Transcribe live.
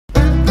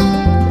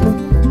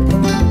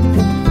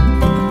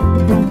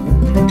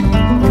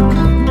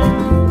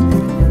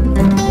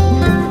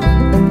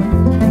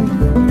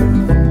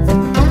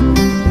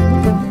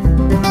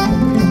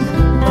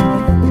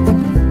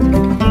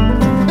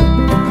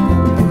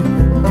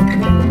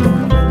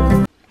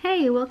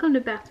Welcome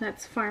to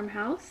Bethnut's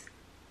Farmhouse.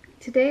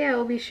 Today I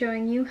will be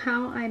showing you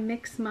how I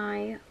mix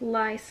my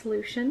lye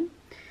solution.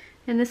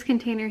 In this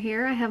container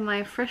here I have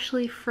my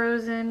freshly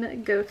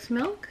frozen goat's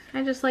milk.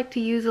 I just like to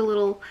use a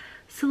little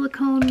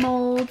silicone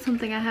mold,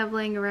 something I have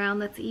laying around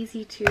that's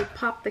easy to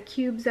pop the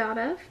cubes out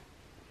of.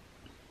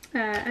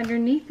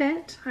 Underneath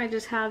it I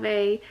just have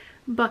a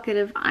bucket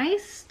of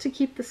ice to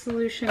keep the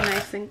solution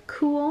nice and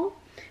cool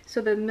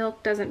so the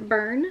milk doesn't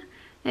burn.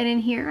 And in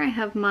here I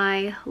have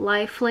my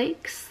lye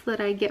flakes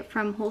that I get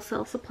from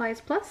Wholesale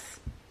Supplies Plus.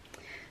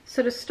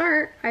 So to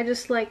start, I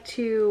just like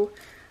to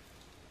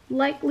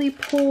lightly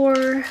pour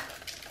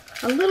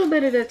a little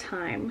bit at a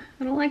time.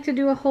 I don't like to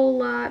do a whole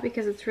lot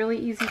because it's really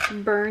easy to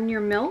burn your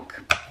milk.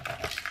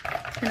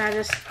 And I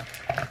just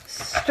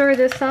stir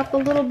this up a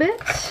little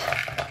bit.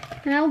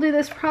 And I'll do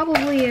this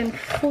probably in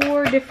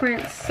 4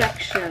 different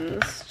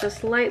sections.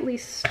 Just lightly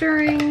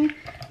stirring,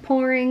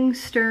 pouring,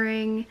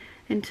 stirring,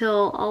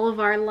 until all of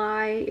our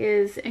lye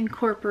is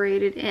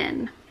incorporated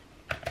in.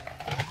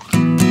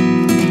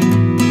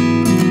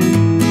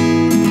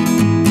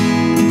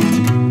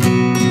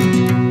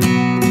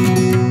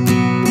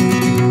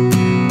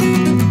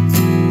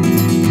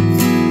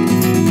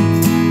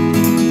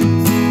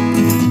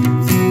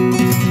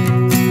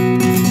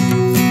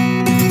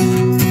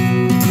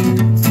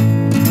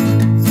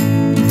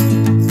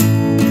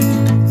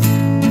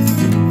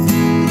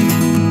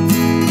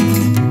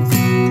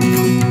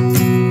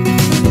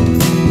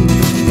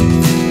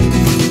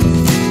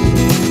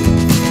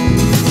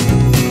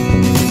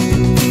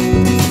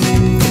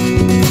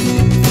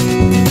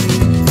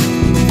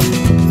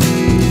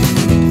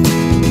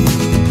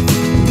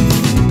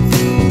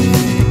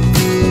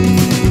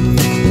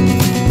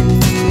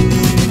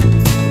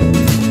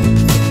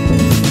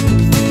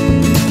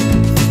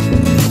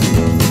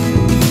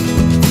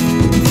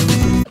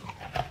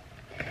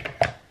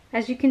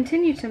 As you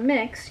continue to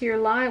mix, your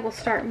lye will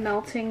start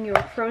melting your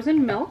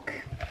frozen milk.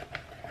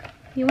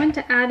 You want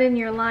to add in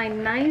your lye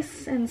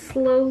nice and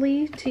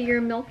slowly to your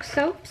milk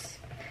soaps,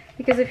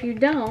 because if you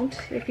don't,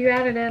 if you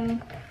add it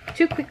in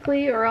too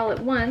quickly or all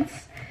at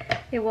once,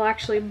 it will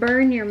actually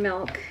burn your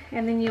milk,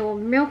 and then your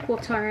milk will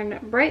turn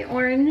bright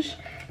orange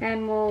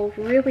and will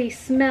really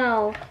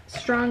smell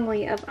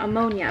strongly of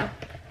ammonia.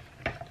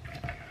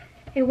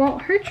 It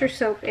won't hurt your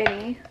soap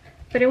any,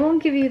 but it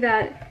won't give you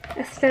that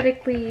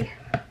aesthetically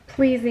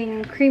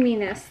pleasing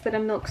creaminess that a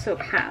milk soap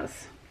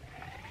has.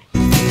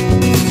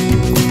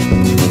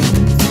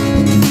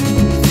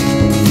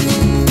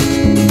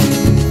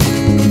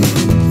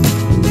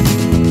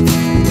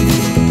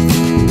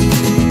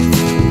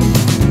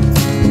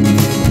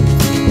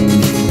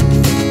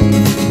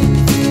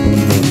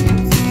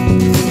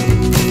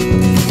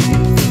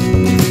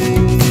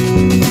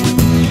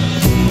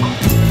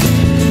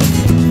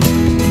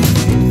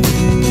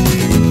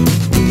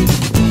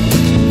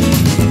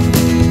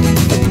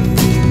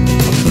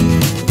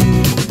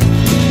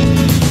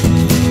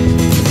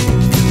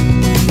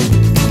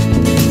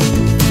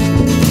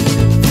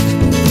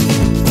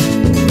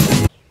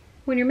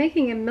 When you're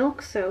making a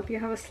milk soap, you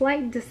have a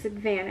slight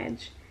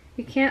disadvantage.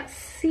 You can't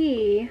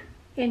see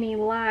any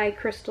lye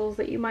crystals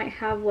that you might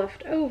have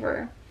left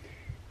over.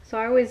 So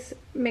I always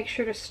make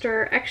sure to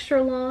stir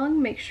extra long,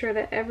 make sure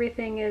that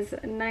everything is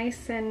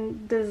nice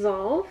and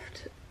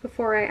dissolved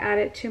before I add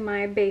it to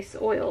my base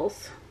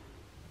oils.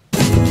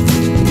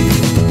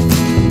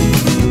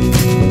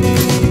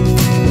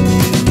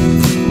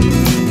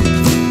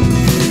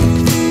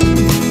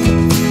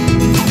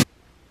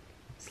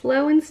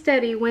 Slow and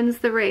steady wins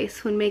the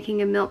race when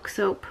making a milk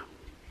soap.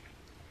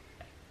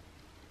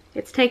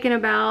 It's taken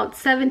about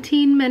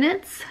 17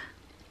 minutes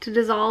to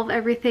dissolve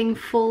everything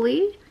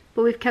fully,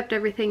 but we've kept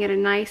everything at a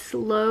nice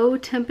low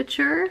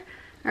temperature.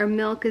 Our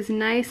milk is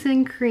nice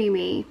and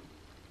creamy.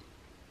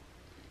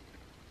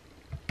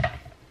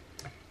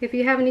 If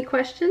you have any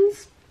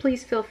questions,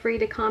 please feel free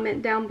to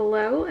comment down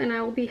below and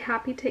I will be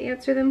happy to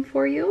answer them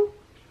for you.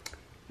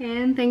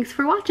 And thanks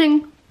for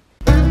watching.